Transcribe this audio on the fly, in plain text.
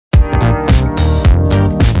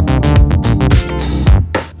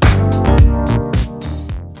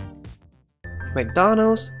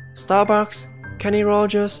McDonald's, Starbucks, Kenny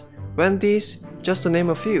Rogers, Wendy's, just to name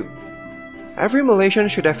a few. Every Malaysian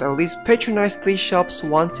should have at least patronized these shops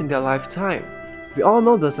once in their lifetime. We all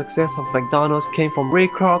know the success of McDonald's came from Ray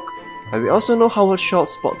Kroc, and we also know Howard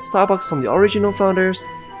Schultz bought Starbucks from the original founders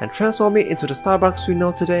and transformed it into the Starbucks we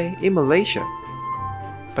know today in Malaysia.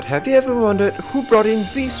 But have you ever wondered who brought in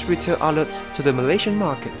these retail outlets to the Malaysian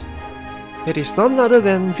market? It is none other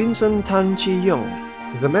than Vincent Tan Just,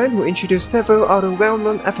 the man who introduced several other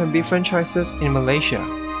well-known F&B franchises in Malaysia.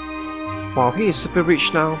 While he is super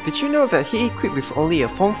rich now, did you know that he equipped with only a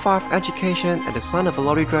Form 5 education and the son of a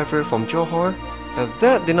lorry driver from Johor? But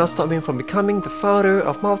that did not stop him from becoming the founder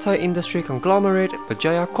of multi-industry conglomerate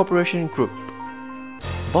Berjaya Corporation Group.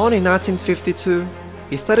 Born in 1952,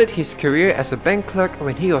 he started his career as a bank clerk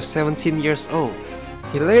when he was 17 years old.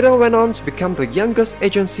 He later went on to become the youngest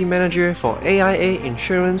agency manager for AIA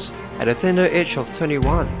Insurance at the tender age of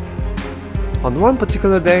 21. On one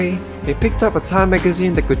particular day, he picked up a Time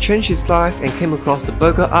magazine that could change his life and came across the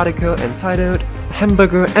burger article entitled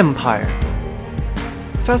Hamburger Empire.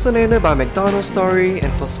 Fascinated by McDonald's story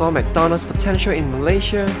and foresaw McDonald's potential in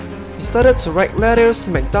Malaysia, he started to write letters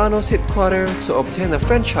to McDonald's headquarters to obtain a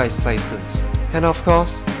franchise license. And of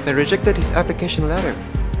course, they rejected his application letter.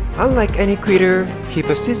 Unlike any quitter, he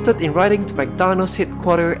persisted in writing to McDonald's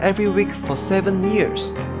headquarters every week for 7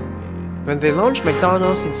 years. When they launched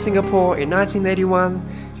McDonald's in Singapore in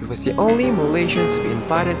 1981, he was the only Malaysian to be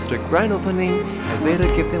invited to the grand opening and later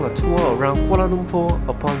gave them a tour around Kuala Lumpur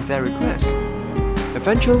upon their request.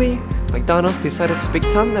 Eventually, McDonald's decided to pick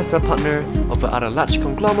Tan as their partner over other large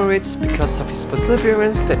conglomerates because of his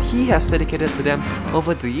perseverance that he has dedicated to them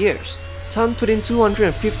over the years. Tan put in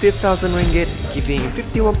 250,000 ringgit, giving him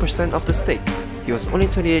 51% of the stake. He was only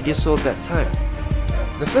 28 years old that time.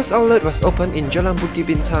 The first outlet was opened in Jalan Bukit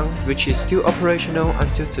Bintang, which is still operational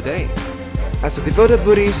until today. As a devoted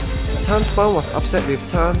Buddhist, Tan's mom was upset with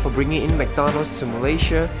Tan for bringing in McDonald's to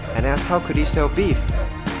Malaysia and asked how could he sell beef.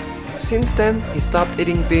 Since then, he stopped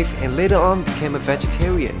eating beef and later on became a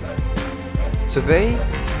vegetarian. Today,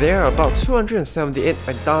 there are about 278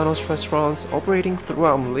 McDonald's restaurants operating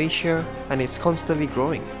throughout Malaysia and it's constantly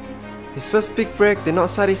growing. His first big break did not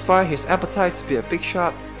satisfy his appetite to be a big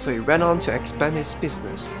shot, so he went on to expand his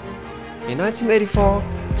business. In 1984,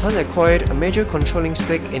 Tan acquired a major controlling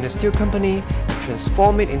stake in a steel company and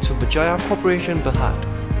transformed it into Berjaya Corporation Berhad,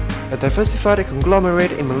 a diversified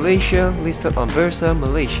conglomerate in Malaysia listed on Bursa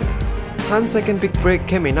Malaysia. Tan's second big break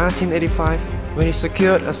came in 1985 when he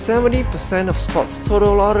secured a 70% of Sports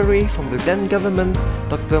Toto lottery from the then government,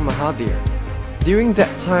 Dr. Mahathir. During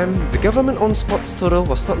that time, the government-owned Sports Toto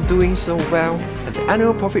was not doing so well and the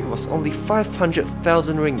annual profit was only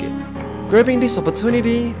 500,000 ringgit. Grabbing this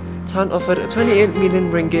opportunity, Tan offered 28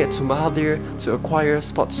 million ringgit to Mahathir to acquire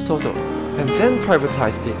Sports Toto, and then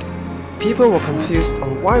privatized it. People were confused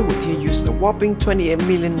on why would he use a whopping 28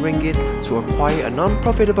 million ringgit to acquire a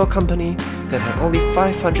non-profitable company that had only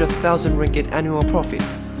 500,000 ringgit annual profit.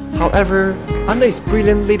 However, under his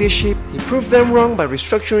brilliant leadership, he proved them wrong by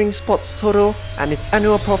restructuring Sports Toto and its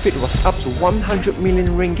annual profit was up to 100 million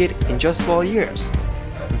ringgit in just 4 years.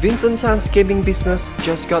 Vincent Tan's gaming business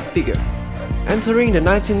just got bigger. Entering the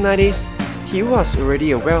 1990s, he was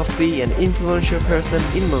already a wealthy and influential person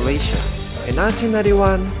in Malaysia. In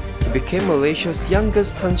 1991, he became Malaysia's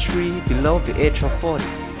youngest Tan Sri below the age of 40.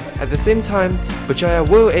 At the same time, Berjaya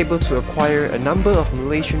were able to acquire a number of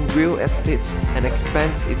Malaysian real estates and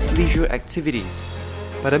expand its leisure activities.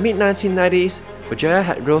 By the mid-1990s, Berjaya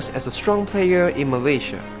had rose as a strong player in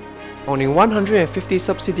Malaysia, owning 150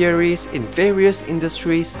 subsidiaries in various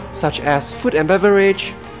industries such as food and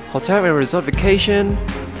beverage, hotel and resort vacation,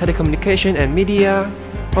 telecommunication and media,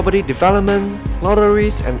 property development,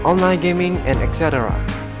 lotteries and online gaming, and etc.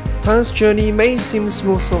 Tan's journey may seem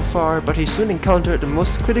smooth so far, but he soon encountered the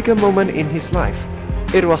most critical moment in his life.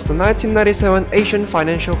 It was the 1997 Asian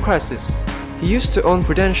financial crisis. He used to own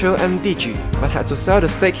Prudential and Digi, but had to sell the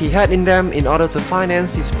stake he had in them in order to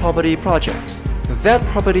finance his property projects. That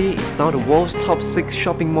property is now the world's top 6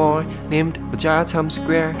 shopping mall named Berjaya Times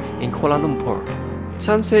Square in Kuala Lumpur.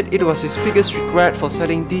 Tan said it was his biggest regret for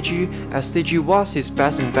selling Digi, as Digi was his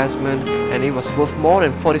best investment and it was worth more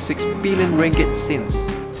than 46 billion ringgit since.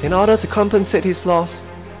 In order to compensate his loss,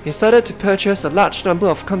 he started to purchase a large number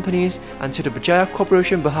of companies until the Berjaya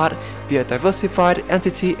Corporation Berhad be a diversified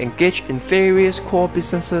entity engaged in various core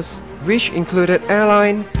businesses, which included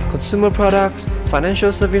airline, consumer products,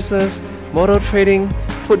 financial services, motor trading,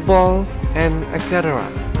 football, and etc.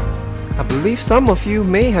 I believe some of you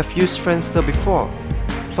may have used Friendster before.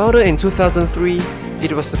 Founded in 2003,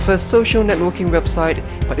 It was the first social networking website,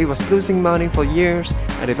 but it was losing money for years,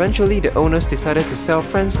 and eventually the owners decided to sell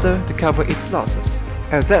Friendster to cover its losses.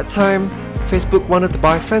 At that time, Facebook wanted to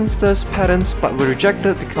buy Friendster's patents but were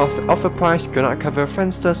rejected because the offer price could not cover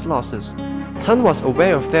Friendster's losses. Tan was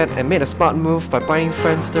aware of that and made a smart move by buying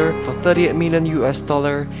Friendster for $38 million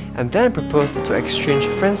and then proposed to exchange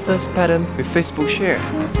Friendster's patent with Facebook share.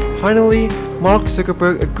 Finally, Mark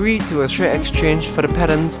Zuckerberg agreed to a share exchange for the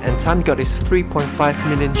patents and Tan got his 3.5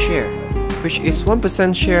 million share, which is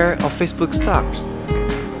 1% share of Facebook stocks.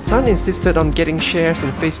 Tan insisted on getting shares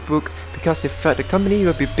in Facebook because he felt the company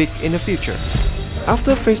would be big in the future.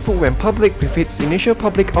 After Facebook went public with its initial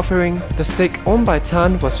public offering, the stake owned by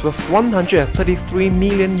Tan was worth $133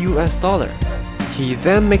 million. He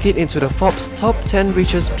then made it into the Forbes top 10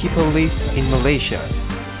 richest people list in Malaysia.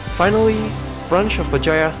 Finally, branch of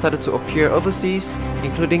Berjaya started to appear overseas,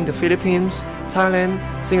 including the Philippines, Thailand,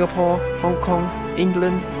 Singapore, Hong Kong,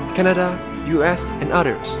 England, Canada, US, and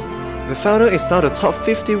others. The founder is now the top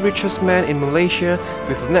 50 richest man in Malaysia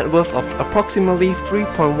with a net worth of approximately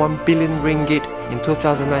 3.1 billion ringgit in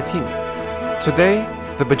 2019. Today,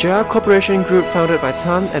 the Berjaya Corporation Group founded by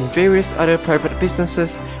Tan and various other private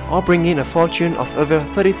businesses all bring in a fortune of over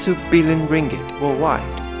 32 billion ringgit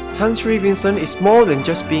worldwide. Tan Sri Vincent is more than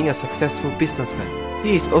just being a successful businessman.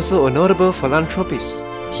 He is also a notable philanthropist.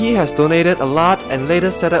 He has donated a lot and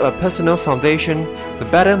later set up a personal foundation, the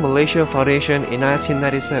Better Malaysia Foundation, in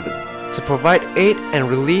 1997, to provide aid and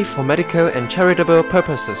relief for medical and charitable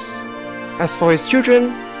purposes. As for his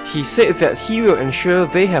children, he said that he will ensure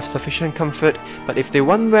they have sufficient comfort, but if they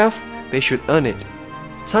want wealth, they should earn it.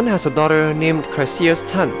 Tan has a daughter named Richest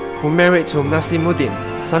Tan, who married to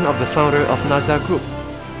Nasimuddin, son of the founder of Nazar Group.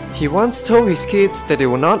 He once told his kids that they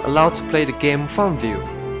were not allowed to play the game Farmville.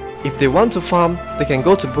 If they want to farm, they can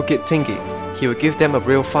go to Bukit Tinggi. He will give them a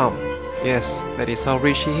real farm. Yes, that is how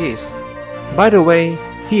rich he is. By the way,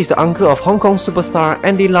 he is the uncle of Hong Kong superstar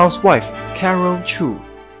Andy Lau's wife, Carol Chu.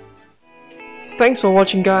 Thanks for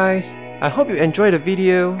watching, guys. I hope you enjoyed the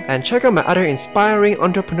video and check out my other inspiring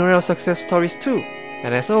entrepreneurial success stories too.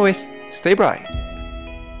 And as always, stay bright.